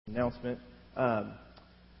Announcement.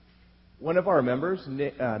 One of our members,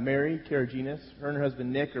 Mary Karaginas, her and her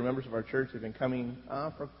husband Nick are members of our church. They've been coming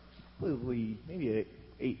for probably maybe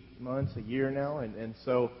 8 months, a year now, and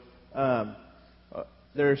so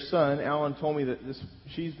their son Alan told me that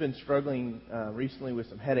she's been struggling recently with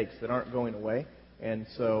some headaches that aren't going away, and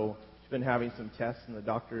so she's been having some tests, and the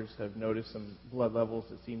doctors have noticed some blood levels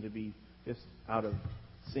that seem to be just out of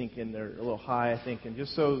sync, and they're a little high, I think, and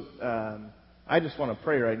just so. I just want to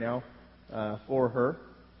pray right now for her.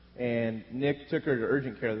 And Nick took her to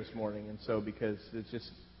urgent care this morning, and so because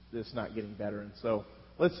it's not getting better, and so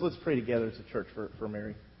let's pray together as a church for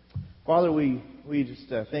Mary. Father, we just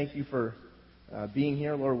thank you for being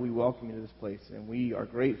here, Lord. We welcome you to this place, and we are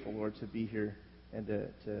grateful, Lord, to be here and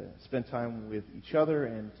to spend time with each other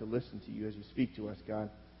and to listen to you as you speak to us, God.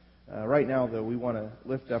 Right now, though, we want to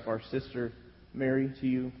lift up our sister Mary to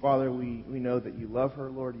you, Father. We know that you love her,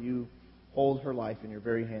 Lord. You hold her life in your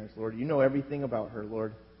very hands, Lord. You know everything about her,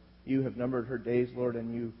 Lord. You have numbered her days, Lord,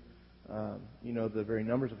 and you know the very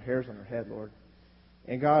numbers of hairs on her head, Lord.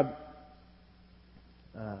 And God,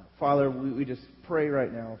 Father, we just pray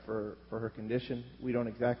right now for her condition. We don't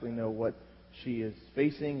exactly know what she is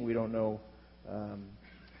facing. We don't know.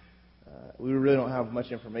 We really don't have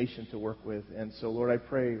much information to work with. And so, Lord, I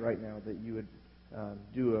pray right now that you would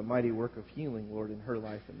do a mighty work of healing, Lord, in her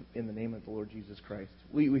life, in the name of the Lord Jesus Christ.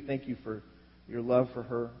 We thank you for your love for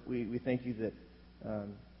her. We thank you that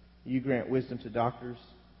you grant wisdom to doctors.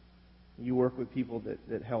 You work with people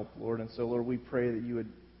that help, Lord. And so, Lord, we pray that you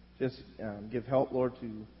would just give help, Lord,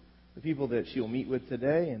 to the people that she'll meet with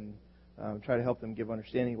today and try to help them give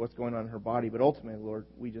understanding of what's going on in her body. But ultimately, Lord,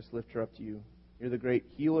 we just lift her up to you. You're the great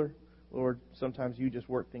healer, Lord. Sometimes you just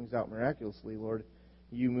work things out miraculously, Lord.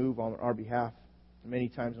 You move on our behalf many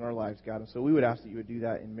times in our lives, God. And so we would ask that you would do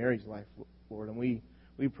that in Mary's life, Lord. And we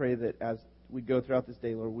pray that as we go throughout this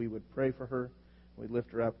day, Lord, we would pray for her. We'd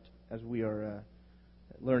lift her up as we are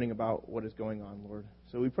learning about what is going on, Lord.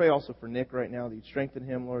 So we pray also for Nick right now, that you'd strengthen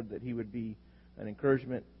him, Lord, that he would be an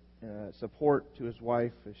encouragement, support to his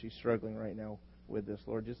wife as she's struggling right now with this,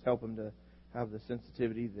 Lord. Just help him to have the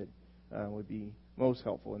sensitivity that would be most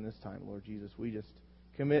helpful in this time, Lord Jesus. We just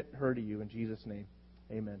commit her to you in Jesus' name.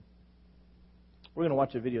 Amen. We're going to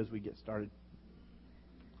watch a video as we get started.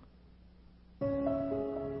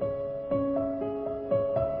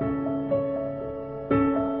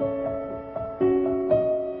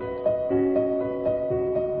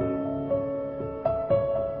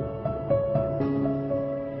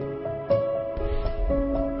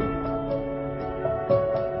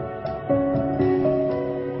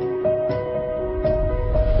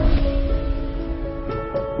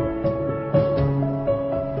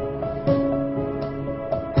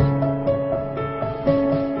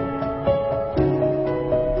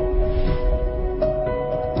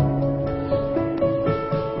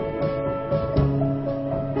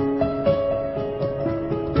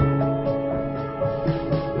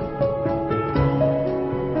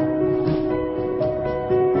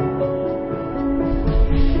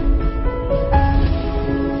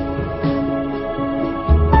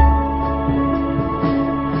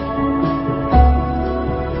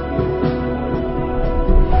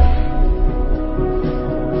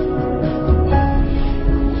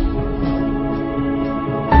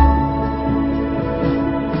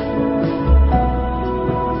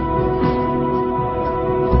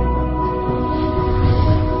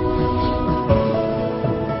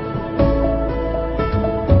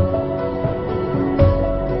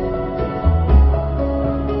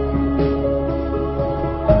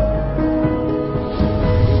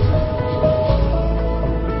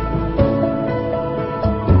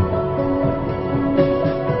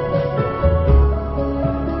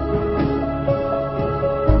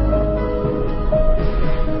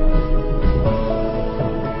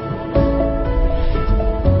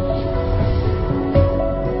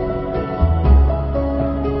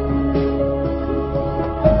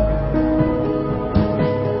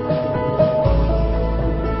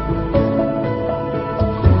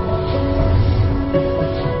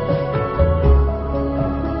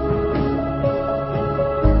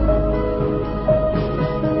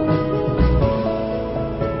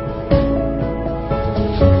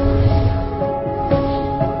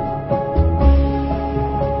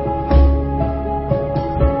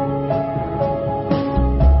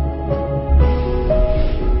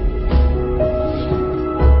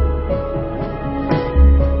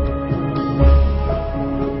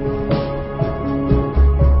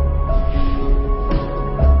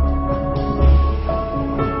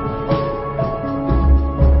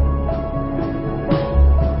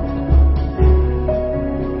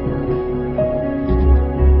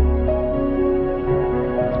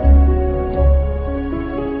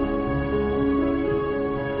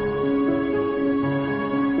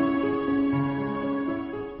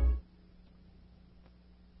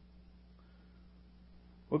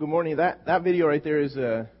 Courtney, that video right there is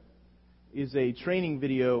a training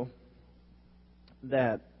video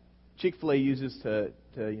that Chick-fil-A uses to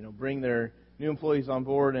bring their new employees on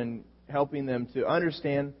board and helping them to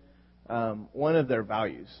understand one of their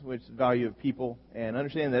values, which is the value of people, and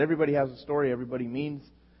understanding that everybody has a story, everybody means,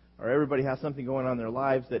 or everybody has something going on in their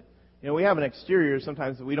lives that, we have an exterior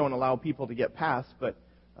sometimes that we don't allow people to get past, but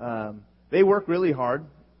they work really hard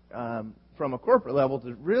from a corporate level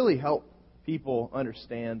to really help people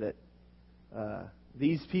understand that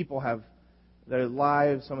these people have their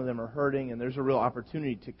lives, some of them are hurting, and there's a real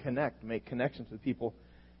opportunity to connect, make connections with people.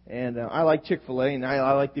 And I like Chick-fil-A, and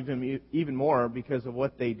I like them even more because of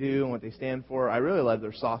what they do and what they stand for. I really love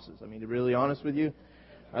their sauces. I mean, to be really honest with you,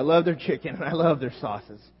 I love their chicken, and I love their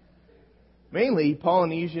sauces. Mainly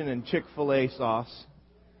Polynesian and Chick-fil-A sauce.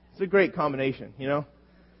 It's a great combination,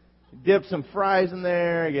 Dip some fries in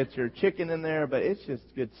there, get your chicken in there, but it's just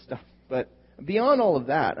good stuff. But beyond all of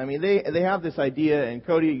that, I mean, they have this idea, and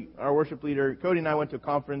Cody, our worship leader, Cody and I went to a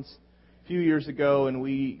conference a few years ago, and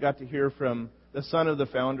we got to hear from the son of the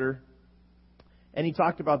founder, and he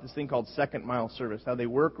talked about this thing called second mile service, how they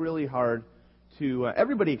work really hard to,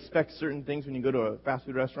 everybody expects certain things when you go to a fast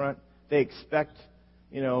food restaurant. They expect,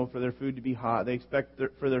 for their food to be hot. They expect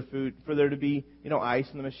for there to be, ice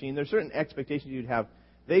in the machine. There's certain expectations you'd have.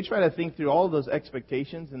 They try to think through all of those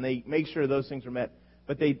expectations, and they make sure those things are met.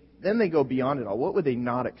 But then they go beyond it all. What would they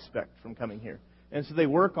not expect from coming here? And so they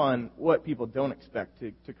work on what people don't expect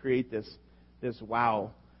to create this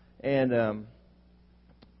wow. And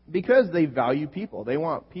because they value people, they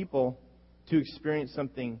want people to experience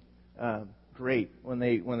something great when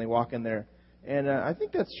they walk in there. And I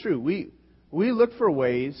think that's true. We look for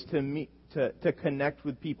ways to connect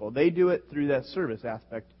with people. They do it through that service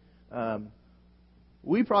aspect.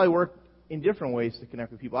 We probably work in different ways to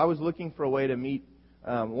connect with people. I was looking for a way to meet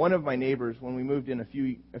one of my neighbors when we moved in a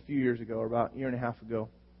few years ago, or about a year and a half ago,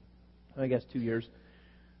 I guess 2 years.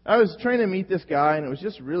 I was trying to meet this guy, and it was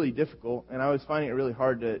just really difficult, and I was finding it really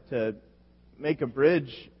hard to make a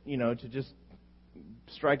bridge, to just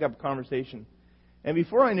strike up a conversation. And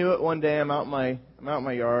before I knew it, one day I'm out in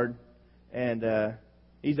my yard, and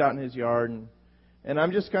he's out in his yard, and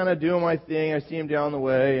I'm just kind of doing my thing. I see him down the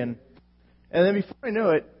way, and then before I know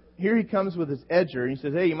it, here he comes with his edger, and he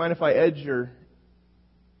says, "Hey, you mind if I edge your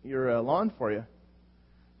lawn for you?"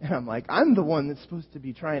 And I'm like, "I'm the one that's supposed to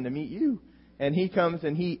be trying to meet you." And he comes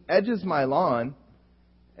and he edges my lawn.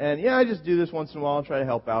 And I just do this once in a while, try to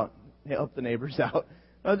help the neighbors out.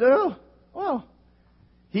 I said, "Oh, wow."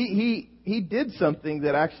 He did something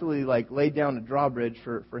that actually laid down a drawbridge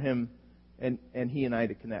for him and he and I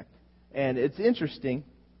to connect. And it's interesting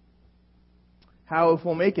how if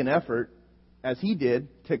we'll make an effort, as he did,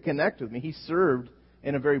 to connect with me, he served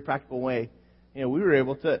in a very practical way. We were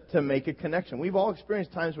able to make a connection. We've all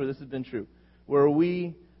experienced times where this has been true, where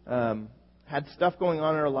we had stuff going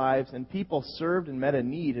on in our lives, and people served and met a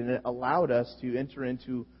need, and it allowed us to enter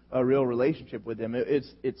into a real relationship with them.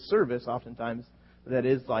 It's service, oftentimes, that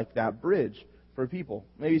is like that bridge for people.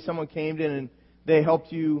 Maybe someone came in and they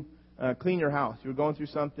helped you clean your house. You were going through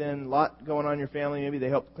something, a lot going on in your family. Maybe they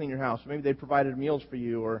helped clean your house. Or maybe they provided meals for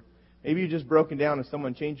you. Or maybe you just broken down and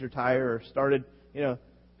someone changed your tire or started,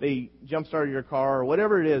 they jump-started your car or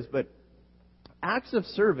whatever it is. But acts of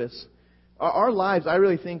service, our lives, I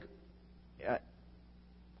really think,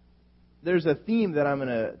 there's a theme that I'm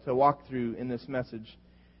going to walk through in this message.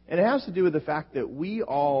 And it has to do with the fact that we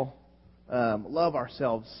all love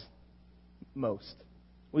ourselves most.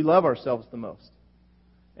 We love ourselves the most.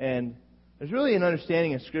 And there's really an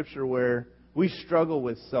understanding in Scripture where we struggle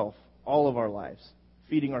with self all of our lives.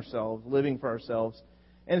 Feeding ourselves, living for ourselves.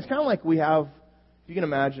 And it's kind of like we have, if you can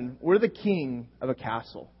imagine, we're the king of a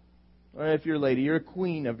castle. Or if you're a lady, you're a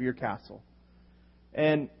queen of your castle.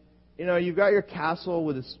 And, you've got your castle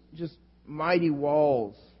with this just mighty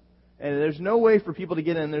walls. And there's no way for people to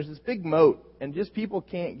get in. There's this big moat, and just people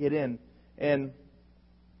can't get in. And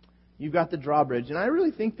you've got the drawbridge. And I really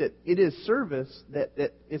think that it is service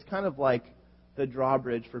that is kind of like the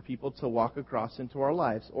drawbridge for people to walk across into our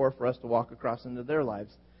lives, or for us to walk across into their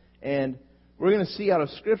lives. And we're going to see out of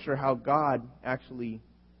Scripture how God actually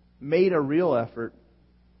made a real effort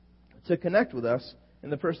to connect with us in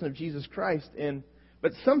the person of Jesus Christ.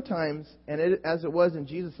 But sometimes, as it was in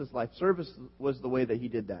Jesus' life, service was the way that He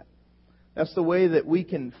did that. That's the way that we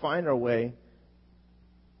can find our way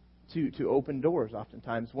to open doors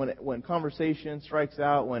oftentimes. When conversation strikes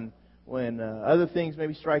out, when other things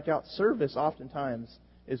maybe strike out, service oftentimes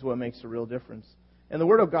is what makes a real difference. And the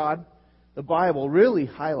Word of God, the Bible, really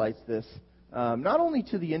highlights this, not only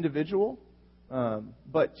to the individual,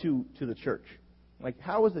 but to the church. Like,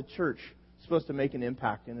 how is the church supposed to make an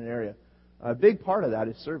impact in an area. A big part of that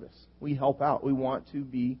is service. We help out. We want to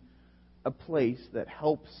be a place that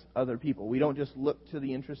helps other people. We don't just look to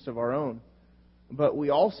the interests of our own, but we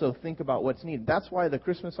also think about what's needed. That's why the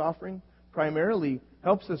Christmas offering primarily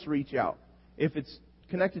helps us reach out. If it's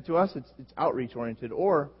connected to us, it's outreach oriented,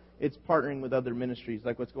 or it's partnering with other ministries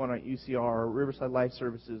like what's going on at UCR or Riverside Life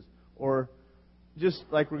Services, or just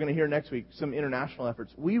like we're going to hear next week, some international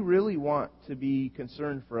efforts. We really want to be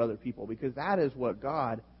concerned for other people because that is what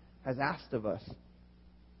God has asked of us.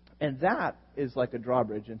 And that is like a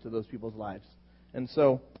drawbridge into those people's lives. And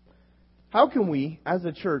so, how can we, as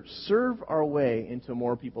a church, serve our way into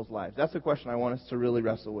more people's lives? That's a question I want us to really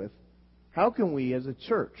wrestle with. How can we, as a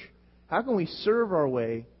church, how can we serve our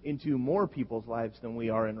way into more people's lives than we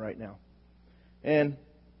are in right now? And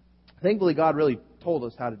thankfully, God really told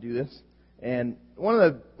us how to do this. And one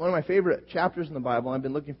of my favorite chapters in the Bible, I've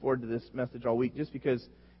been looking forward to this message all week just because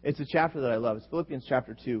it's a chapter that I love. It's Philippians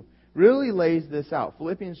chapter 2. Really lays this out.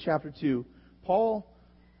 Philippians chapter 2. Paul,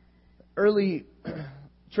 early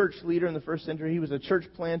church leader in the first century, he was a church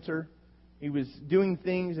planter. He was doing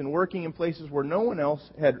things and working in places where no one else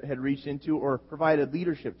had reached into or provided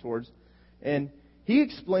leadership towards. And he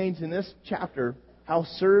explains in this chapter how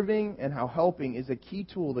serving and how helping is a key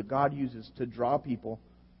tool that God uses to draw people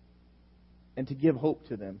and to give hope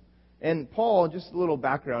to them. And Paul, just a little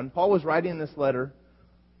background, Paul was writing this letter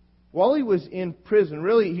while he was in prison.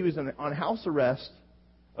 Really, he was on house arrest,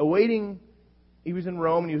 he was in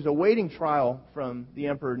Rome, and he was awaiting trial from the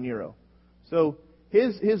Emperor Nero. So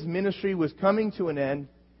his ministry was coming to an end,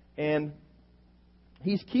 and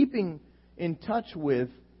he's keeping in touch with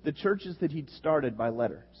the churches that he'd started by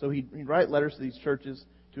letter. So he'd write letters to these churches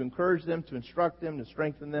to encourage them, to instruct them, to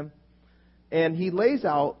strengthen them. And he lays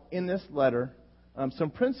out in this letter some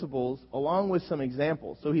principles along with some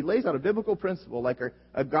examples. So he lays out a biblical principle, like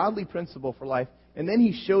a godly principle for life, and then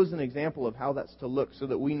he shows an example of how that's to look so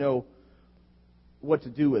that we know what to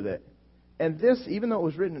do with it. And this, even though it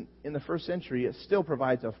was written in the first century, it still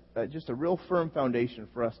provides just a real firm foundation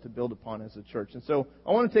for us to build upon as a church. And so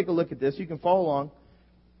I want to take a look at this. You can follow along.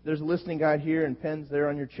 There's a listening guide here and pens there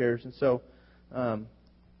on your chairs. And so,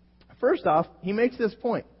 first off, he makes this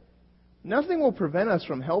point. Nothing will prevent us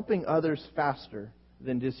from helping others faster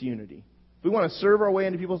than disunity. If we want to serve our way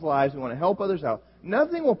into people's lives, we want to help others out,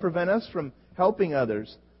 nothing will prevent us from helping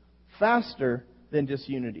others faster than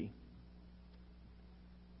disunity.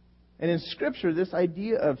 And in Scripture, this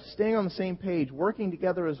idea of staying on the same page, working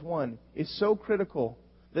together as one, is so critical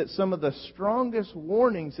that some of the strongest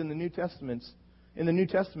warnings in the New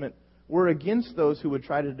Testament were against those who would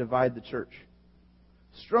try to divide the church.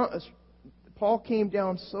 Paul came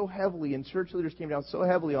down so heavily, and church leaders came down so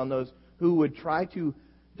heavily on those who would try to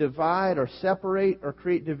divide or separate or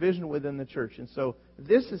create division within the church. And so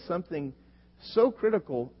this is something so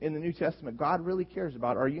critical in the New Testament. God really cares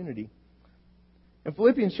about our unity. In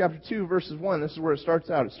Philippians chapter 2, verses 1, this is where it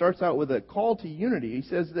starts out. It starts out with a call to unity. He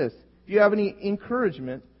says this: if you have any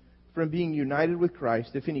encouragement from being united with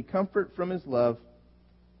Christ, if any comfort from His love,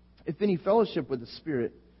 if any fellowship with the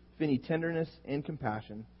Spirit, if any tenderness and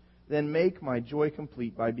compassion, then make my joy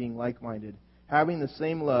complete by being like-minded, having the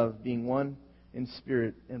same love, being one in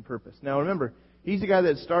spirit and purpose. Now remember, he's the guy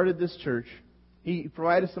that started this church. He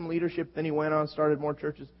provided some leadership, then he went on and started more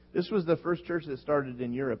churches. This was the first church that started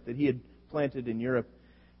in Europe, that he had planted in Europe.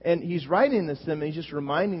 And he's writing this to them, and he's just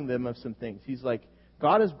reminding them of some things. He's like,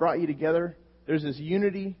 God has brought you together. There's this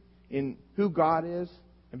unity in who God is.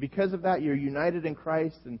 And because of that, you're united in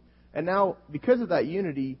Christ. And now, because of that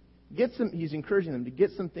unity, he's encouraging them to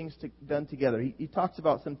get some things done together. He talks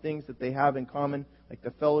about some things that they have in common, like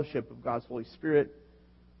the fellowship of God's Holy Spirit.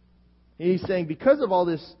 And he's saying, because of all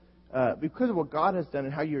this, because of what God has done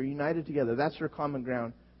and how you're united together, that's your common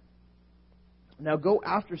ground. Now go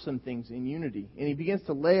after some things in unity. And he begins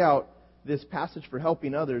to lay out this passage for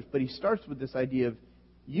helping others, but he starts with this idea of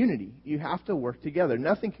unity. You have to work together.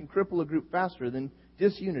 Nothing can cripple a group faster than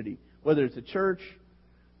disunity, whether it's a church.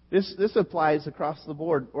 This applies across the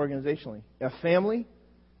board organizationally. A family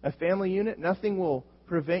unit, nothing will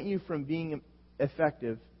prevent you from being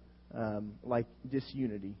effective like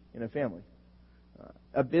disunity in a family.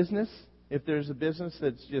 A business, if there's a business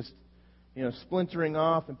that's just splintering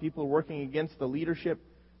off and people are working against the leadership,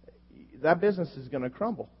 that business is going to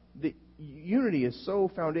crumble. The unity is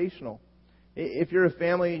so foundational. If you're a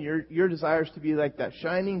family and your desire is to be like that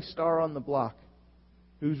shining star on the block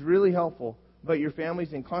who's really helpful, but your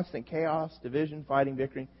family's in constant chaos, division, fighting,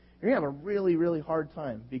 bickering, you're going to have a really, really hard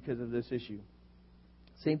time because of this issue.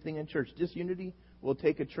 Same thing in church. Disunity will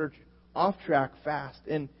take a church off track fast.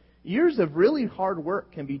 And years of really hard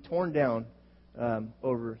work can be torn down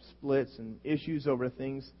over splits and issues over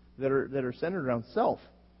things that are centered around self.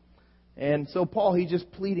 And so Paul, he's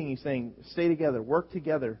just pleading. He's saying, stay together, work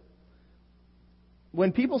together.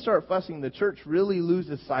 When people start fussing, the church really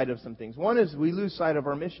loses sight of some things. One is we lose sight of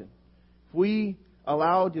our mission. If we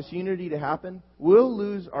allow disunity to happen, we'll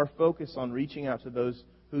lose our focus on reaching out to those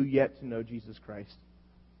who yet to know Jesus Christ.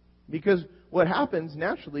 Because what happens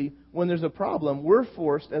naturally when there's a problem, we're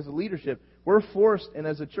forced as a leadership, we're forced and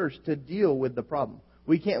as a church to deal with the problem.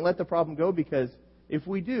 We can't let the problem go because if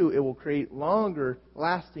we do, it will create longer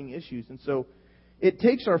lasting issues. And so it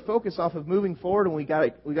takes our focus off of moving forward, and we got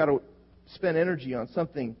to spend energy on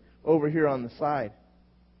something over here on the side.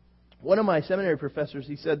 One of my seminary professors,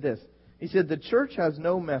 he said this. He said, the church has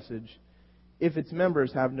no message if its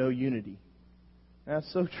members have no unity. That's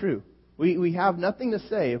so true. We have nothing to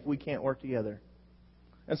say if we can't work together.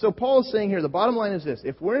 And so Paul is saying here, the bottom line is this.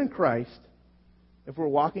 If we're in Christ, if we're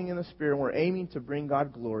walking in the Spirit, and we're aiming to bring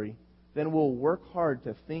God glory, then we'll work hard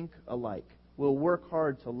to think alike. We'll work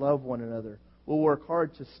hard to love one another. We'll work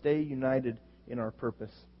hard to stay united in our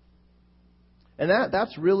purpose. And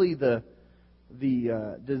that's really the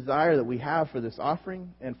desire that we have for this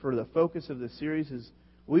offering and for the focus of this series is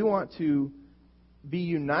we want to be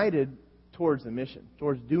united towards the mission,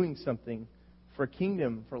 towards doing something for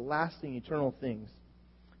kingdom, for lasting eternal things.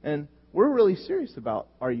 And we're really serious about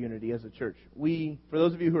our unity as a church. For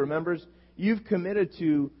those of you who are members, you've committed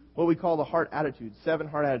to what we call the heart attitudes, 7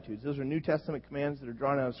 heart attitudes. Those are New Testament commands that are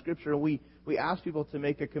drawn out of Scripture. We ask people to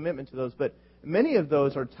make a commitment to those, but many of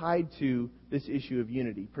those are tied to this issue of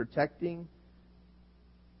unity, protecting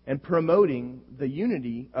and promoting the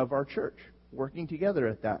unity of our church, working together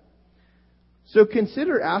at that. So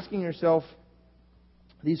consider asking yourself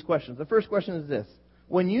these questions. The first question is this.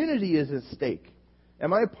 When unity is at stake,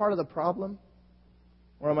 am I a part of the problem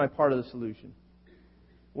or am I part of the solution?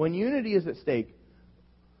 When unity is at stake,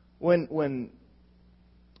 when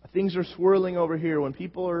things are swirling over here, when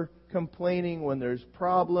people are complaining, when there's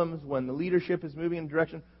problems, when the leadership is moving in a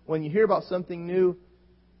direction, when you hear about something new,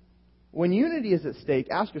 when unity is at stake,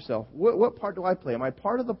 ask yourself, what part do I play? Am I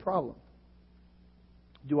part of the problem?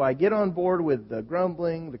 Do I get on board with the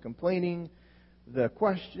grumbling, the complaining, the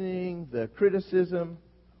questioning, the criticism?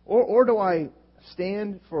 Or do I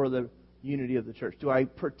stand for the unity of the church? Do I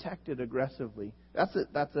protect it aggressively?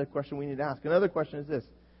 That's a question we need to ask. Another question is this.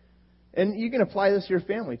 And you can apply this to your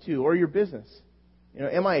family too, or your business.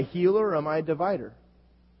 Am I a healer or am I a divider?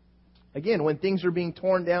 Again, when things are being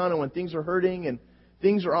torn down and when things are hurting and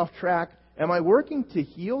things are off track, am I working to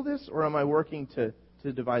heal this or am I working to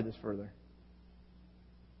divide this further?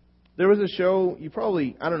 There was a show,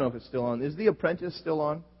 I don't know if it's still on. Is The Apprentice still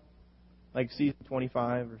on? Like season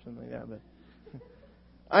 25 or something like that. But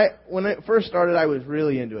when it first started, I was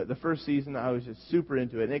really into it. The first season, I was just super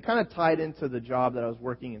into it. And it kind of tied into the job that I was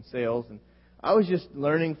working in sales. And I was just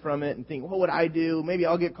learning from it and thinking, what would I do? Maybe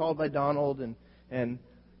I'll get called by Donald and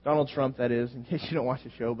Donald Trump, that is, in case you don't watch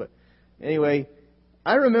the show. But anyway,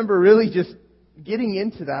 I remember really just getting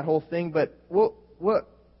into that whole thing. But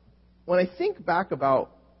when I think back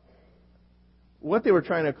about what they were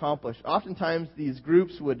trying to accomplish, oftentimes these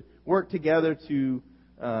groups would work together to,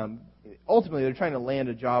 ultimately they're trying to land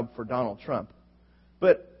a job for Donald Trump.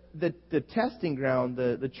 But the testing ground,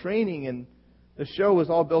 the training and the show was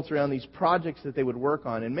all built around these projects that they would work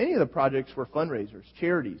on. And many of the projects were fundraisers,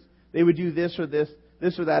 charities. They would do this or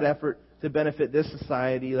that effort to benefit this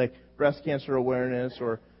society, like breast cancer awareness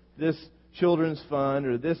or this children's fund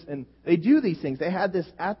or this. And they do these things. They had this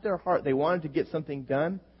at their heart. They wanted to get something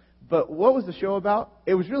done. But what was the show about?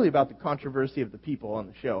 It was really about the controversy of the people on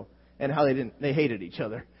the show and how they hated each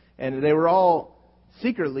other. And they were all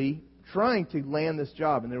secretly trying to land this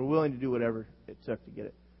job, and they were willing to do whatever it took to get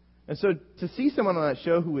it. And so to see someone on that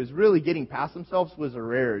show who was really getting past themselves was a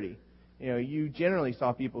rarity. You generally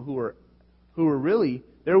saw people who were really,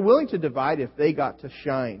 they were willing to divide if they got to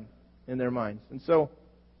shine in their minds. And so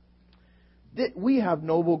we have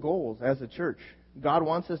noble goals as a church. God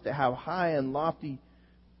wants us to have high and lofty,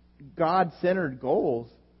 God-centered goals.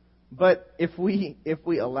 But if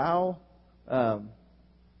we allow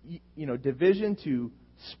division to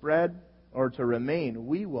spread or to remain,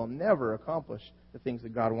 we will never accomplish the things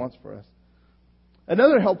that God wants for us.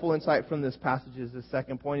 Another helpful insight from this passage is the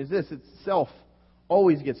second point is this. It's self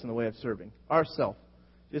always gets in the way of serving. Our self.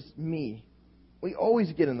 Just me. We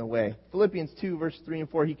always get in the way. Philippians 2, verse 3 and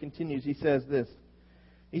 4, he continues. He says this.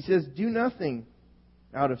 He says, do nothing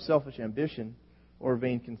out of selfish ambition or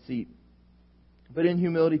vain conceit, but in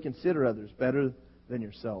humility consider others better than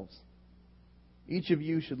yourselves. Each of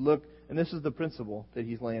you should look, and this is the principle that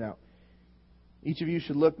he's laying out. Each of you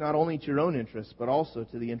should look not only to your own interests, but also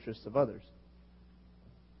to the interests of others.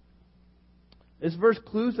 This verse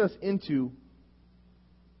clues us into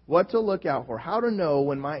what to look out for, how to know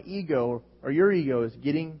when my ego or your ego is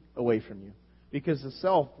getting away from you. Because the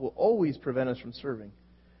self will always prevent us from serving.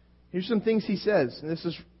 Here's some things he says, and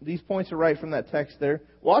these points are right from that text there.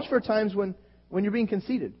 Watch for times when you're being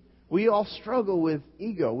conceited. We all struggle with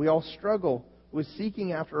ego. We all struggle with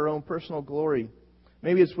seeking after our own personal glory.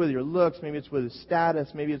 Maybe it's with your looks, maybe it's with status,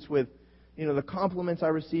 maybe it's with the compliments I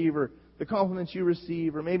receive or the compliments you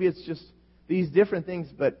receive, or maybe it's just these different things,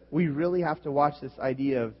 but we really have to watch this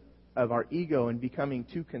idea of our ego and becoming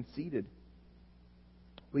too conceited.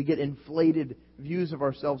 We get inflated views of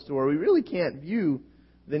ourselves to where we really can't view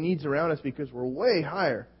the needs around us because we're way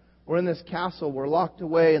higher. We're in this castle, we're locked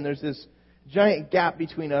away, and there's this giant gap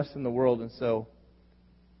between us and the world, and so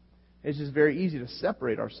it's just very easy to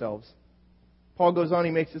separate ourselves. Paul goes on,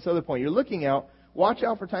 he makes this other point. Watch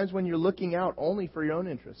out for times when you're looking out only for your own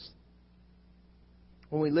interests.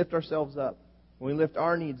 When we lift ourselves up, when we lift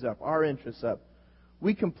our needs up, our interests up,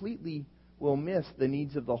 we completely will miss the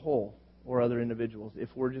needs of the whole or other individuals if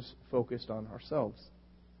we're just focused on ourselves.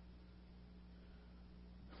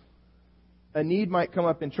 A need might come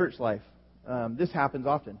up in church life. This happens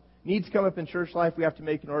often. Needs come up in church life. We have to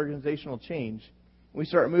make an organizational change. We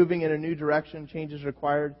start moving in a new direction. Change is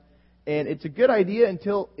required. And it's a good idea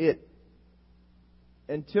until it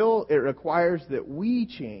requires that we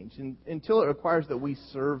change, and until it requires that we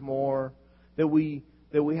serve more, that we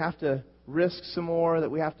have to risk some more, that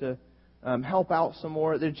we have to help out some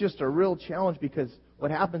more. There's just a real challenge because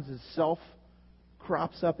what happens is self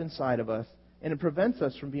crops up inside of us, and it prevents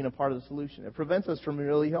us from being a part of the solution. It prevents us from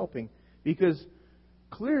really helping because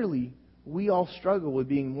clearly we all struggle with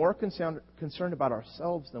being more concerned about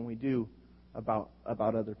ourselves than we do about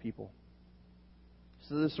other people.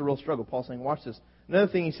 So this is a real struggle. Paul's saying, watch this.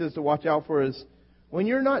 Another thing he says to watch out for is when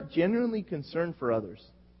you're not genuinely concerned for others.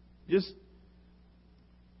 Just,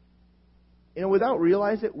 without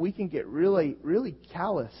realizing it, we can get really, really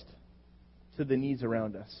calloused to the needs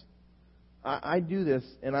around us. I do this,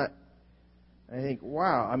 and I think,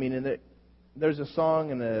 wow. I mean, there's a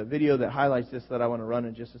song and a video that highlights this that I want to run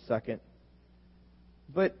in just a second.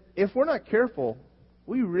 But if we're not careful,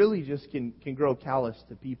 we really just can grow callous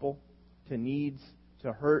to people, to needs,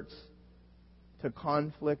 to hurts, to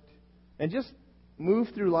conflict, and just move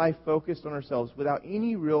through life focused on ourselves without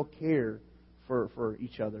any real care for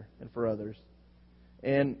each other and for others.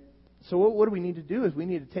 And so what do we need to do is we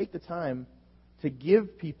need to take the time to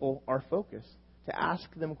give people our focus, to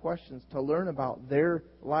ask them questions, to learn about their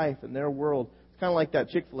life and their world. It's kind of like that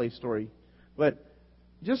Chick-fil-A story. But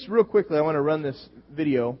just real quickly, I want to run this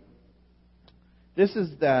video. This is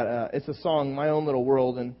it's a song, My Own Little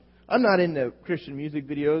World, and I'm not into Christian music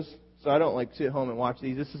videos, so I don't sit home and watch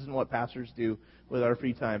these. This isn't what pastors do with our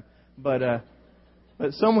free time. But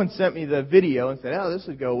someone sent me the video and said, this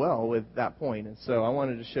would go well with that point. And so I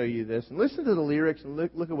wanted to show you this. And listen to the lyrics and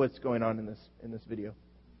look at what's going on in this video.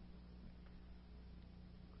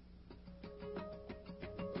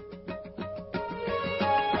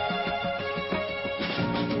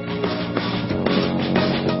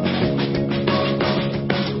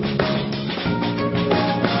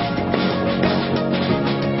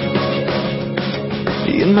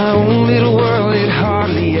 In my own little world, it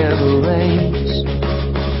hardly ever rains.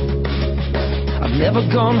 I've never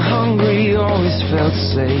gone hungry, always felt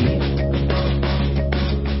safe.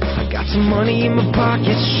 I got some money in my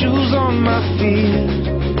pocket, shoes on my feet.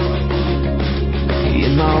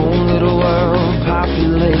 In my own little world,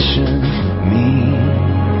 population, me.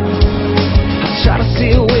 I try to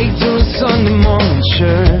stay awake during Sunday morning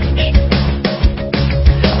church.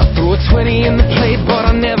 I throw a 20 in the plate, but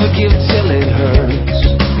I never give till it hurts.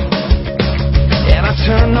 And I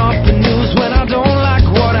turn off the news when I don't like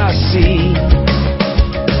what I see.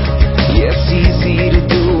 Yeah, it's easy to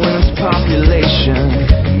do when it's population,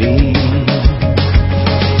 me.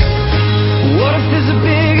 What if there's a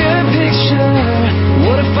bigger picture?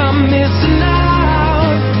 What if I'm missing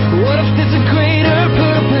out? What if there's a greater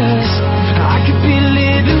purpose? I could be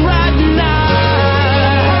living right now.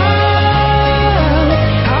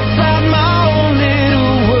 Outside my own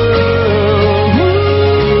little world.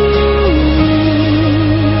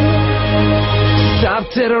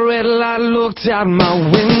 Stopped at a red light, looked out my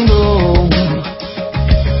window.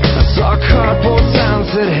 I saw a cardboard sign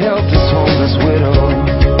said help this homeless widow.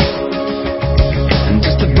 And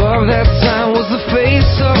just above that sign was the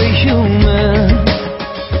face of a human.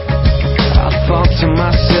 I thought to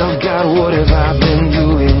myself, God, what have I been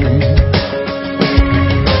doing?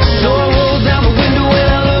 So I rolled down the window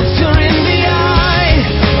and I looked her in the eye.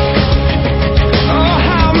 Oh,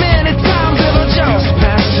 how many times have I just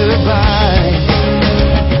passed her by?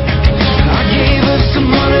 I gave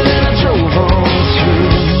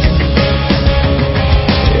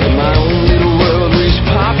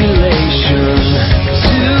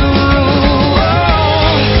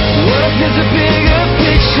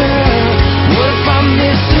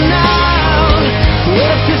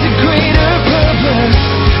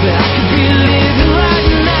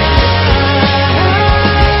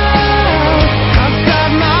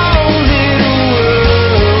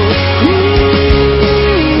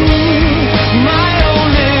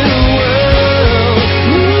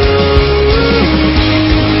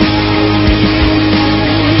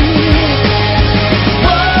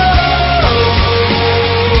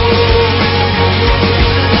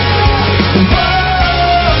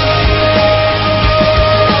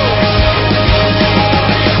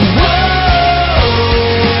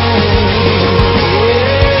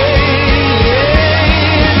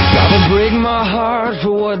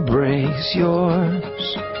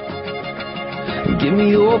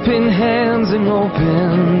helping hands and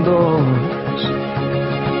open doors.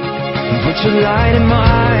 Put your light in my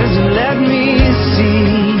eyes and let me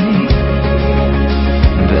see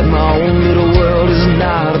that my own little world is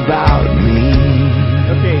not about me.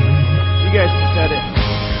 Okay, you guys can cut it.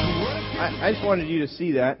 I just wanted you to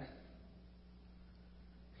see that.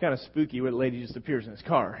 It's kind of spooky when a lady just appears in his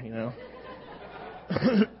car, you know.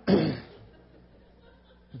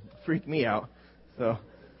 Freaked me out. So,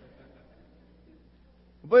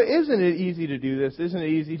 but isn't it easy to do this? Isn't it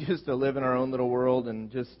easy just to live in our own little world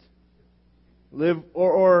and just live,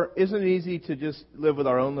 or isn't it easy to just live with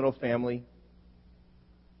our own little family?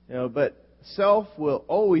 You know, but self will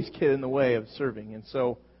always get in the way of serving, and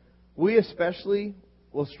so we especially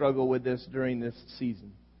will struggle with this during this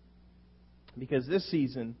season, because this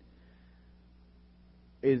season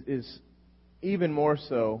is even more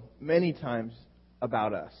so many times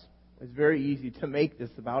about us. It's very easy to make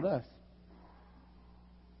this about us.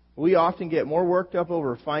 We often get more worked up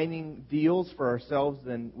over finding deals for ourselves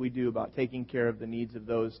than we do about taking care of the needs of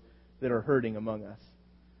those that are hurting among us.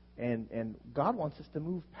 And God wants us to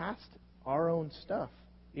move past our own stuff.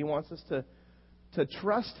 He wants us to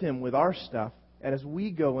trust Him with our stuff as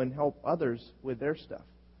we go and help others with their stuff.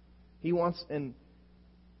 He wants, and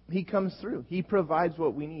He comes through. He provides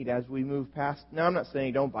what we need as we move past. Now, I'm not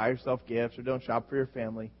saying don't buy yourself gifts or don't shop for your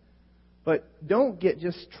family. But don't get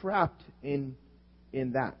just trapped in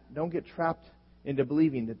that. Don't get trapped into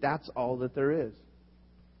believing that that's all that there is.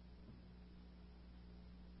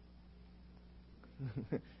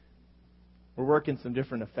 We're working some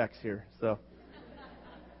different effects here. So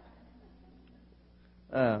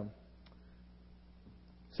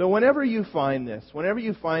whenever you find this, whenever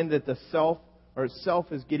you find that the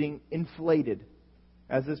self is getting inflated,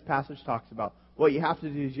 as this passage talks about, what you have to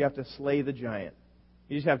do is you have to slay the giant.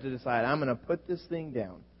 You just have to decide, I'm going to put this thing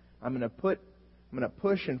down. I'm going to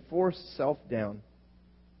push and force self down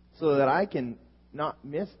so that I can not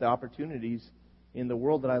miss the opportunities in the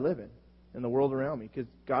world that I live in the world around me, because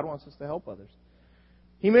God wants us to help others.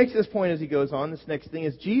 He makes this point as he goes on. This next thing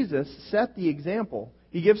is Jesus set the example.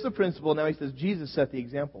 He gives the principle. Now he says Jesus set the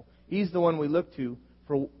example. He's the one we look to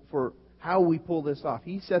for how we pull this off.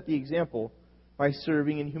 He set the example by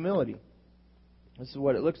serving in humility. This is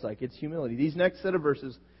what it looks like. It's humility. These next set of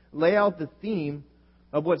verses lay out the theme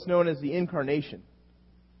of what's known as the Incarnation.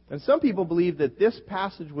 And some people believe that this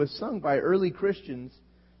passage was sung by early Christians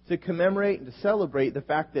to commemorate and to celebrate the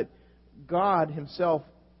fact that God Himself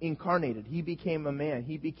incarnated. He became a man.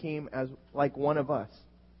 He became as like one of us.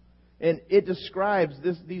 And it describes,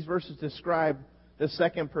 these verses describe the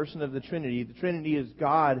second person of the Trinity. The Trinity is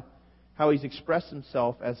God, how He's expressed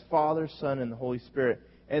Himself as Father, Son, and the Holy Spirit.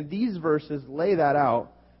 And these verses lay that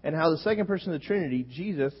out, and how the second person of the Trinity,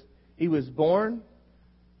 Jesus, He was born,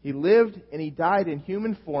 He lived, and He died in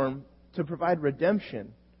human form to provide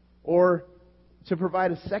redemption, or to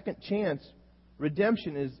provide a second chance.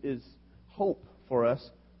 Redemption is hope for us,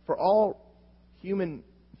 for all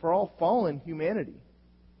fallen humanity.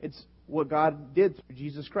 It's what God did through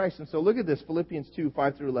Jesus Christ. And so look at this, Philippians 2,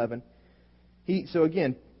 5 through 11. So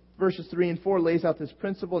again, verses 3 and 4 lays out this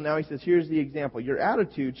principle. Now he says, here's the example. Your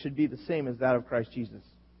attitude should be the same as that of Christ Jesus.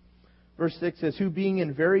 Verse 6 says, who being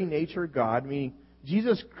in very nature God, meaning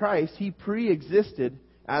Jesus Christ, He pre-existed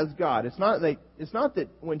as God. It's not that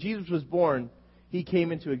when Jesus was born, He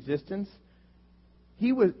came into existence.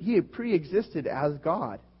 He had pre-existed as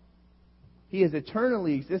God. He has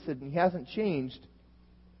eternally existed, and He hasn't changed.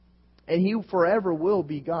 And He forever will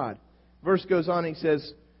be God. Verse goes on, and he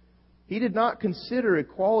says, He did not consider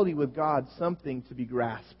equality with God something to be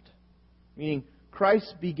grasped. Meaning,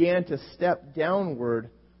 Christ began to step downward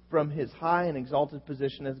from His high and exalted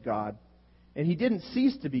position as God. And He didn't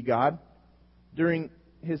cease to be God during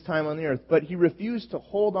His time on the earth. But He refused to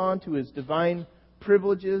hold on to His divine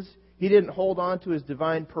privileges. He didn't hold on to His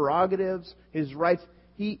divine prerogatives, His rights.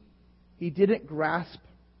 He didn't grasp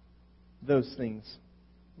those things.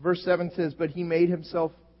 Verse 7 says, but He made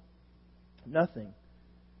Himself nothing.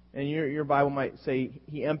 And your Bible might say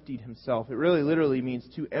He emptied Himself. It really literally means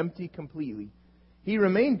to empty completely. He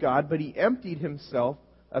remained God, but He emptied Himself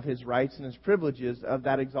of His rights and His privileges of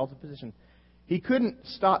that exalted position. He couldn't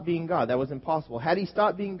stop being God. That was impossible. Had He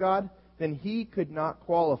stopped being God, then He could not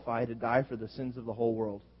qualify to die for the sins of the whole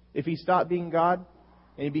world. If He stopped being God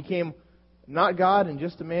and He became not God and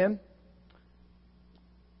just a man,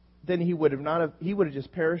 then He would have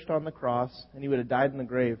just perished on the cross and He would have died in the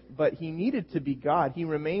grave. But He needed to be God. He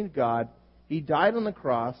remained God. He died on the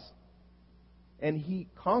cross, and He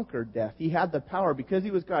conquered death. He had the power, because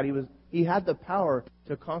He was God. He had the power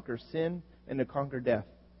to conquer sin and to conquer death.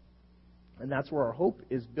 And that's where our hope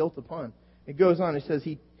is built upon. It goes on. It says,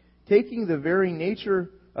 taking the very nature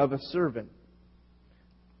of a servant.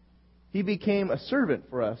 He became a servant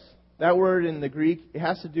for us. That word in the Greek, it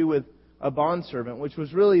has to do with a bondservant, which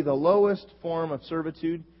was really the lowest form of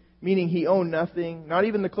servitude, meaning he owned nothing, not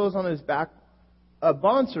even the clothes on his back. A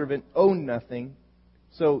bondservant owned nothing,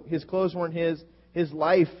 so his clothes weren't his. His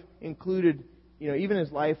life included, even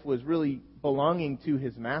his life was really belonging to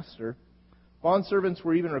his master. Bondservants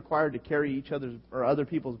were even required to carry each other's or other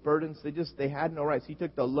people's burdens. They had no rights. He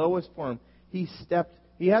took the lowest form.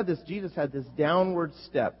 Jesus had this downward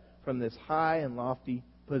step from this high and lofty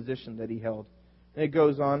position that he held. And it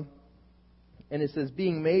goes on, and it says,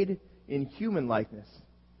 being made in human likeness.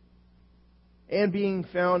 And being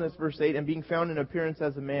found, that's verse 8, and being found in appearance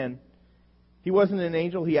as a man. He wasn't an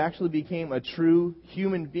angel. He actually became a true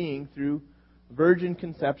human being through virgin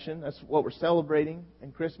conception. That's what we're celebrating.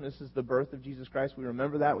 And Christmas is the birth of Jesus Christ. We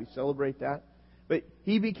remember that. We celebrate that. But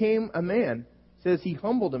he became a man. It says he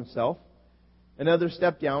humbled himself. Another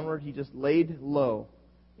step downward. He just laid low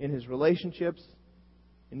in his relationships.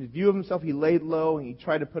 In his view of himself, he laid low and he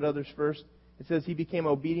tried to put others first. It says he became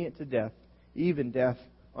obedient to death, even death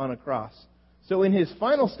on a cross. So in his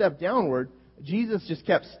final step downward, Jesus just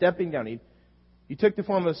kept stepping down. He took the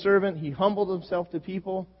form of a servant, he humbled himself to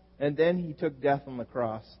people, and then he took death on the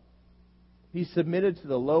cross. He submitted to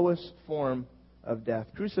the lowest form of death.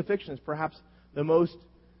 Crucifixion is perhaps the most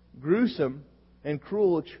gruesome and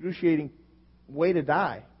cruel, excruciating way to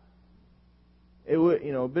die. It would,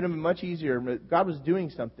 have been much easier. God was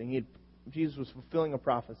doing something. Jesus was fulfilling a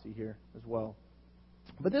prophecy here as well.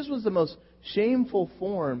 But this was the most shameful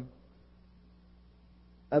form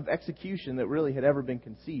of execution that really had ever been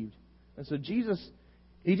conceived. And so Jesus,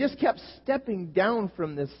 he just kept stepping down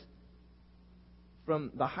from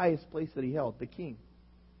the highest place that he held, the king.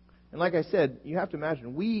 And like I said, you have to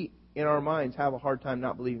imagine, we in our minds have a hard time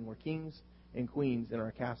not believing we're kings and queens in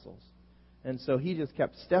our castles. And so he just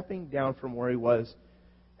kept stepping down from where he was.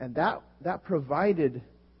 And that provided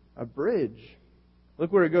a bridge.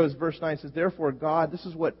 Look where it goes. Verse 9 says, therefore God, this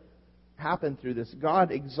is what happened through this.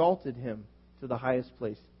 God exalted him to the highest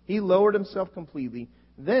place. He lowered himself completely.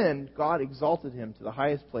 Then God exalted him to the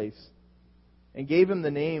highest place and gave him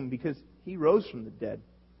the name because he rose from the dead.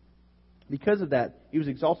 Because of that, he was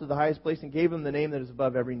exalted to the highest place and gave him the name that is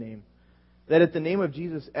above every name. That at the name of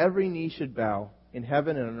Jesus, every knee should bow in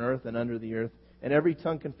heaven and on earth and under the earth, and every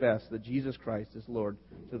tongue confess that Jesus Christ is Lord,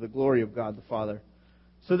 to the glory of God the Father.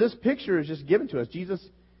 So this picture is just given to us. Jesus,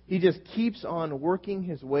 he just keeps on working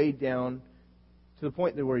his way down to the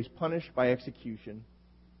point where he's punished by execution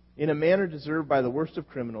in a manner deserved by the worst of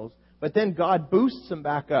criminals. But then God boosts him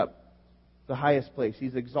back up to the highest place.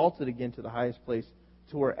 He's exalted again to the highest place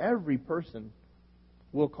to where every person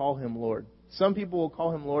will call him Lord. Some people will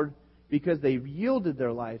call him Lord because they've yielded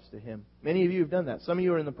their lives to him. Many of you have done that. Some of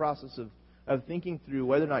you are in the process of thinking through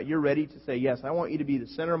whether or not you're ready to say, yes, I want you to be the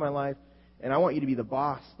center of my life, and I want you to be the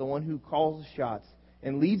boss, the one who calls the shots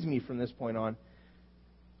and leads me from this point on.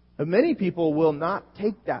 But many people will not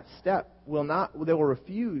take that step. They will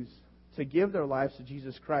refuse to give their lives to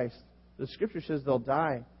Jesus Christ. The Scripture says they'll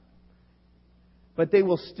die. But they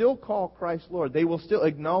will still call Christ Lord. They will still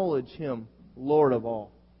acknowledge Him Lord of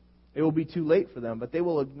all. It will be too late for them, but they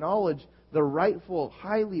will acknowledge the rightful,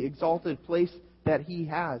 highly exalted place that He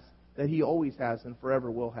has, that He always has and forever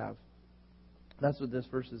will have. That's what this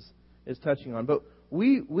verse is touching on. But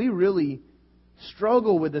we really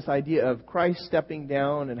struggle with this idea of Christ stepping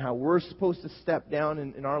down and how we're supposed to step down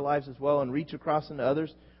in our lives as well and reach across into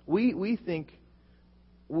others. We think,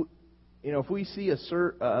 if we see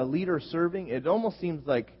a leader serving, it almost seems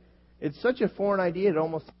like it's such a foreign idea, it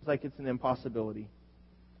almost seems like it's an impossibility.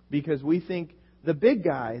 Because we think the big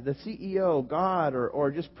guy, the CEO, God,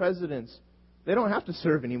 or just presidents, they don't have to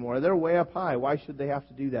serve anymore. They're way up high. Why should they have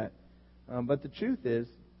to do that? But the truth is,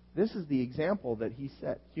 this is the example that He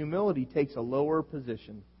set. Humility takes a lower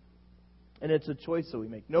position. And it's a choice that we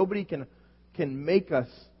make. Nobody can make us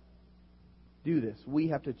do this. We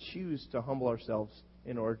have to choose to humble ourselves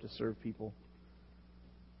in order to serve people.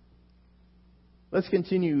 Let's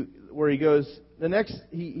continue where he goes. The next,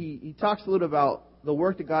 he talks a little about the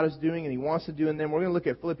work that God is doing and He wants to do. And then we're going to look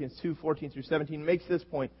at Philippians 2:14 through 17. He makes this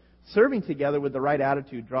point. Serving together with the right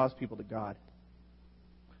attitude draws people to God.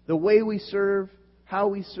 The way we serve, how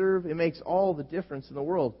we serve, it makes all the difference in the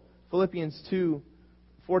world. Philippians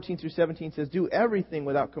 2:14 through 17 says, do everything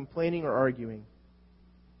without complaining or arguing.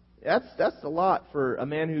 That's a lot for a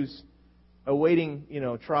man who's awaiting,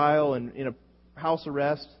 trial and in a house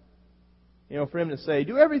arrest. For him to say,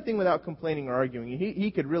 do everything without complaining or arguing.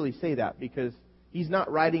 He could really say that because he's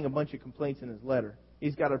not writing a bunch of complaints in his letter.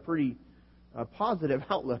 He's got a pretty positive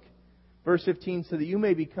outlook. Verse 15, so that you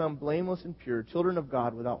may become blameless and pure, children of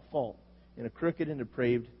God without fault, in a crooked and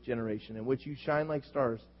depraved generation, in which you shine like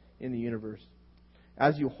stars in the universe.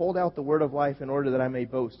 As you hold out the word of life, in order that I may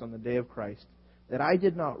boast on the day of Christ, that I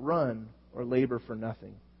did not run or labor for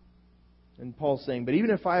nothing. And Paul's saying, but even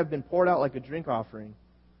if I have been poured out like a drink offering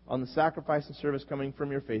on the sacrifice and service coming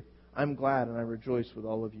from your faith, I'm glad and I rejoice with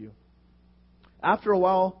all of you. After a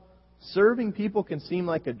while, serving people can seem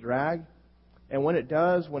like a drag. And when it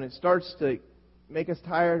does, when it starts to make us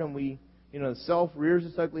tired and the self rears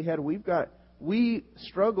its ugly head, we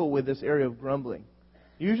struggle with this area of grumbling.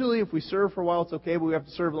 Usually if we serve for a while, it's okay, but we have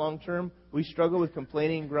to serve long term. We struggle with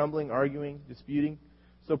complaining, grumbling, arguing, disputing.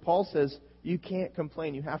 So Paul says, you can't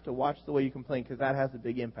complain. You have to watch the way you complain, because that has a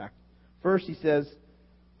big impact. First, he says,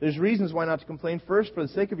 there's reasons why not to complain. First, for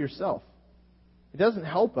the sake of yourself. It doesn't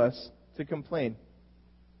help us to complain.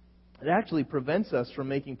 It actually prevents us from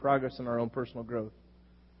making progress in our own personal growth.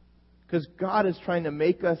 Because God is trying to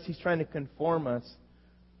make us, He's trying to conform us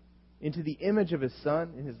into the image of His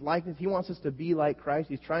Son, in His likeness. He wants us to be like Christ.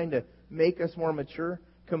 He's trying to make us more mature.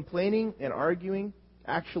 Complaining and arguing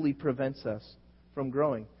actually prevents us from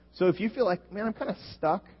growing. So if you feel like, man, I'm kind of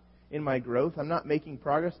stuck in my growth, I'm not making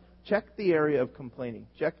progress, check the area of complaining.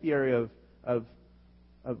 Check the area of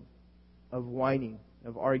whining,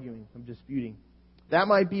 of arguing, of disputing. That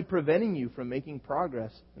might be preventing you from making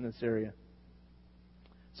progress in this area.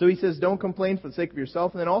 So he says, don't complain for the sake of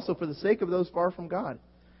yourself, and then also for the sake of those far from God.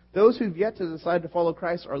 Those who've yet to decide to follow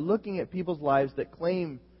Christ are looking at people's lives that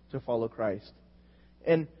claim to follow Christ.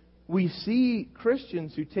 And we see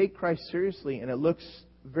Christians who take Christ seriously, and it looks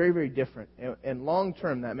very, very different. And long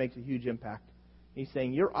term, that makes a huge impact. He's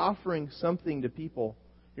saying, you're offering something to people.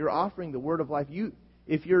 You're offering the word of life.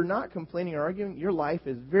 If you're not complaining or arguing, your life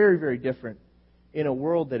is very, very different in a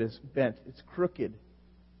world that is bent. It's crooked.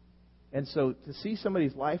 And so to see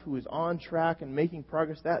somebody's life who is on track and making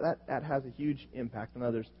progress, that has a huge impact on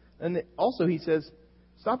others. And also he says,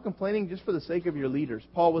 stop complaining just for the sake of your leaders.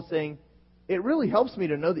 Paul was saying, it really helps me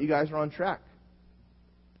to know that you guys are on track.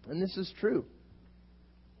 And this is true.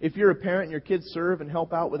 If you're a parent and your kids serve and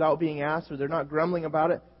help out without being asked, or they're not grumbling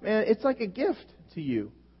about it, man, it's like a gift to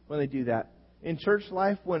you when they do that. In church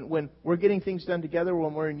life, when we're getting things done together,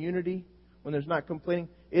 when we're in unity, when there's not complaining,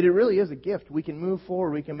 it really is a gift. We can move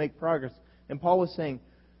forward. We can make progress. And Paul was saying,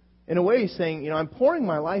 in a way, he's saying, I'm pouring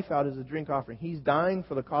my life out as a drink offering. He's dying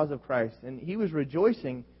for the cause of Christ. And he was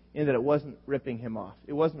rejoicing in that it wasn't ripping him off.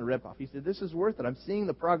 It wasn't a rip-off. He said, this is worth it. I'm seeing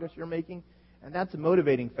the progress you're making. And that's a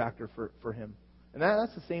motivating factor for him. And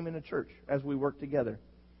that's the same in a church as we work together.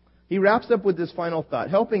 He wraps up with this final thought.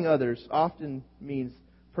 Helping others often means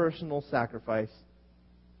personal sacrifice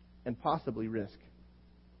and possibly risk.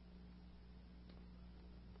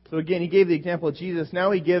 So again, he gave the example of Jesus.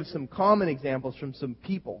 Now he gives some common examples from some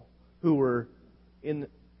people who were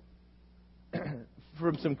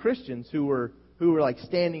from some Christians who were like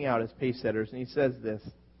standing out as pace setters. And he says this.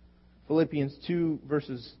 Philippians 2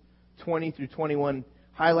 verses 20 through 21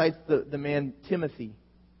 highlights the man Timothy.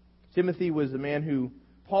 Timothy was the man who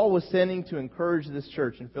Paul was sending to encourage this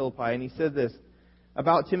church in Philippi. And he said this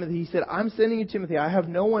about Timothy. He said, I'm sending you Timothy. I have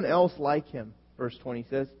no one else like him. Verse 20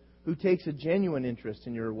 says, who takes a genuine interest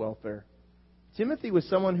in your welfare. Timothy was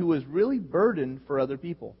someone who was really burdened for other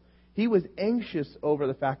people. He was anxious over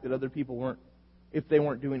the fact that other people weren't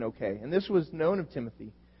doing okay. And this was known of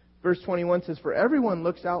Timothy. Verse 21 says, for everyone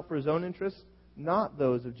looks out for his own interests, not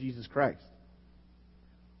those of Jesus Christ.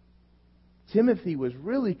 Timothy was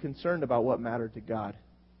really concerned about what mattered to God,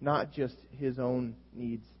 not just his own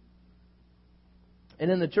needs.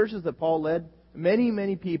 And in the churches that Paul led, many,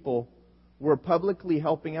 many people were publicly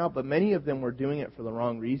helping out, but many of them were doing it for the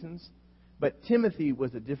wrong reasons. But Timothy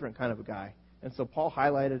was a different kind of a guy. And so Paul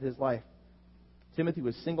highlighted his life. Timothy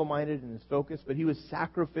was single-minded in his focus, but he was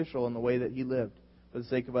sacrificial in the way that he lived for the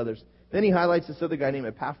sake of others. Then he highlights this other guy named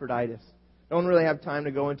Epaphroditus. I don't really have time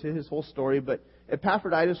to go into his whole story, but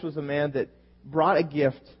Epaphroditus was a man that brought a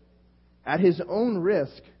gift at his own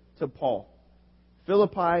risk to Paul.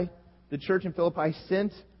 Philippi, the church in Philippi,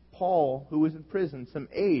 sent Paul, who was in prison, some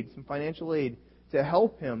financial aid, to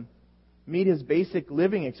help him meet his basic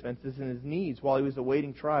living expenses and his needs while he was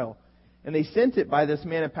awaiting trial. And they sent it by this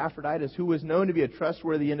man Epaphroditus, who was known to be a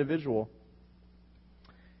trustworthy individual.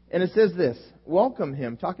 And it says this, welcome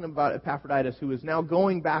him, talking about Epaphroditus, who is now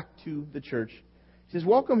going back to the church. He says,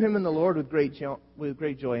 welcome him in the Lord with great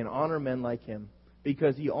joy and honor men like him,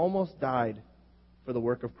 because he almost died for the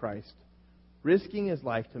work of Christ, risking his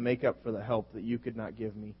life to make up for the help that you could not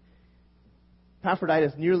give me.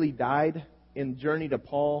 Epaphroditus nearly died in journey to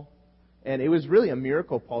Paul, and it was really a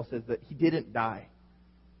miracle, Paul says, that he didn't die.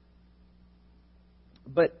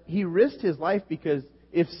 But he risked his life because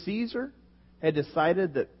if Caesar had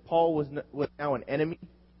decided that Paul was now an enemy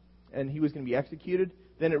and he was going to be executed,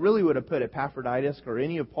 then it really would have put Epaphroditus or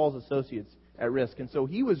any of Paul's associates at risk. And so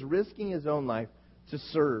he was risking his own life to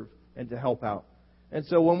serve and to help out. And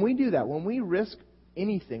so when we do that, when we risk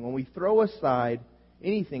anything, when we throw aside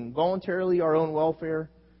anything, voluntarily our own welfare,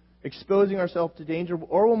 exposing ourselves to danger,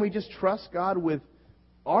 or when we just trust God with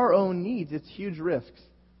our own needs, it's huge risks.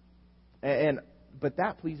 But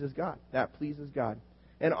that pleases God. That pleases God.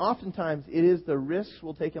 And oftentimes it is the risks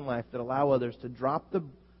we'll take in life that allow others to drop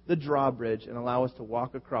the drawbridge and allow us to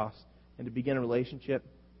walk across and to begin a relationship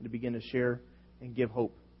and to begin to share and give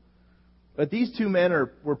hope. But these two men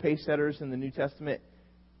were pace setters in the New Testament.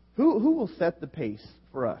 Who will set the pace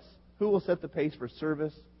for us? Who will set the pace for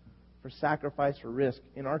service, for sacrifice, for risk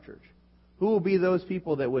in our church? Who will be those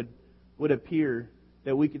people that would appear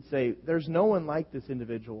that we could say, there's no one like this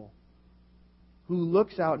individual who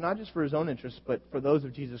looks out not just for his own interests, but for those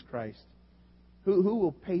of Jesus Christ? Who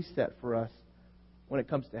will pace set for us when it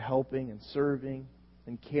comes to helping and serving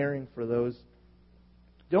and caring for those?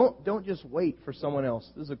 Don't just wait for someone else.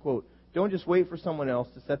 This is a quote. Don't just wait for someone else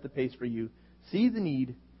to set the pace for you. See the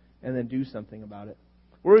need and then do something about it.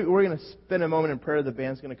 We're going to spend a moment in prayer. The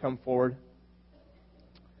band's going to come forward.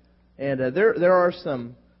 And there are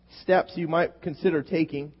some steps you might consider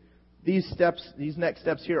taking. These next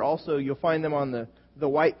steps here also, you'll find them on the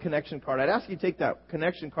white connection card. I'd ask you to take that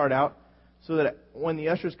connection card out so that when the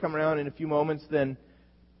ushers come around in a few moments, then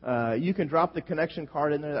you can drop the connection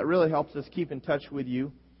card in there. That really helps us keep in touch with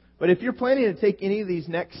you. But if you're planning to take any of these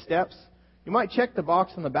next steps, you might check the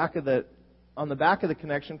box on the back of the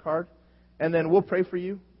connection card, and then we'll pray for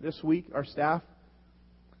you this week, our staff.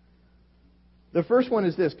 The first one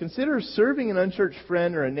is this: consider serving an unchurched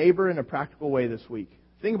friend or a neighbor in a practical way this week.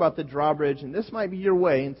 Think about the drawbridge, and this might be your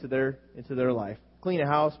way into their life. Clean a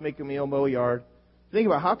house, make a meal, mow a yard. Think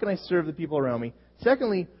about, how can I serve the people around me?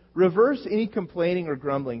 Secondly, reverse any complaining or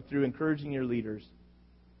grumbling through encouraging your leaders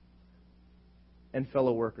and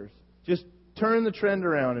fellow workers. Just turn the trend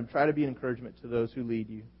around and try to be an encouragement to those who lead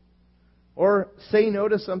you. Or say no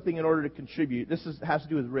to something in order to contribute. This has to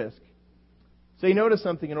do with risk. Say no to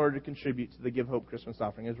something in order to contribute to the Give Hope Christmas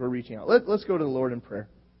offering as we're reaching out. Let's go to the Lord in prayer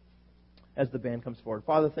as the band comes forward.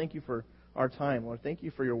 Father, thank you for our time. Lord, thank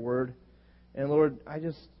you for your word. And Lord,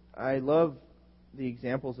 I love the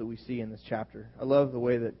examples that we see in this chapter. I love the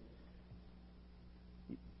way that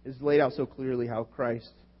is laid out so clearly how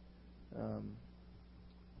Christ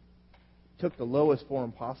took the lowest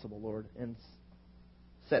form possible, Lord, and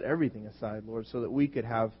set everything aside, Lord, so that we could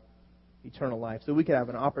have eternal life, so we could have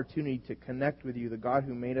an opportunity to connect with you, the God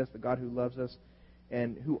who made us, the God who loves us,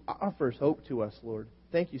 and who offers hope to us, Lord.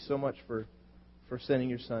 Thank you so much for sending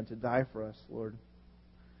your Son to die for us, Lord.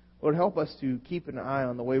 Lord, help us to keep an eye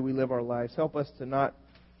on the way we live our lives. Help us to not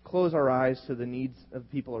close our eyes to the needs of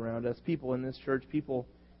people around us, people in this church, people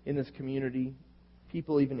in this community,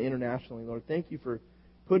 people even internationally, Lord. Thank you for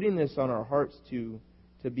putting this on our hearts to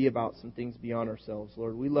be about some things beyond ourselves,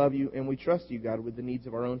 Lord. We love you and we trust you, God, with the needs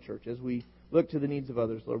of our own church. As we look to the needs of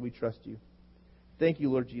others, Lord, we trust you. Thank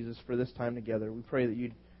you, Lord Jesus, for this time together. We pray that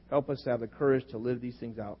you'd help us to have the courage to live these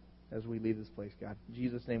things out as we leave this place, God. In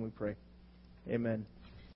Jesus' name we pray. Amen.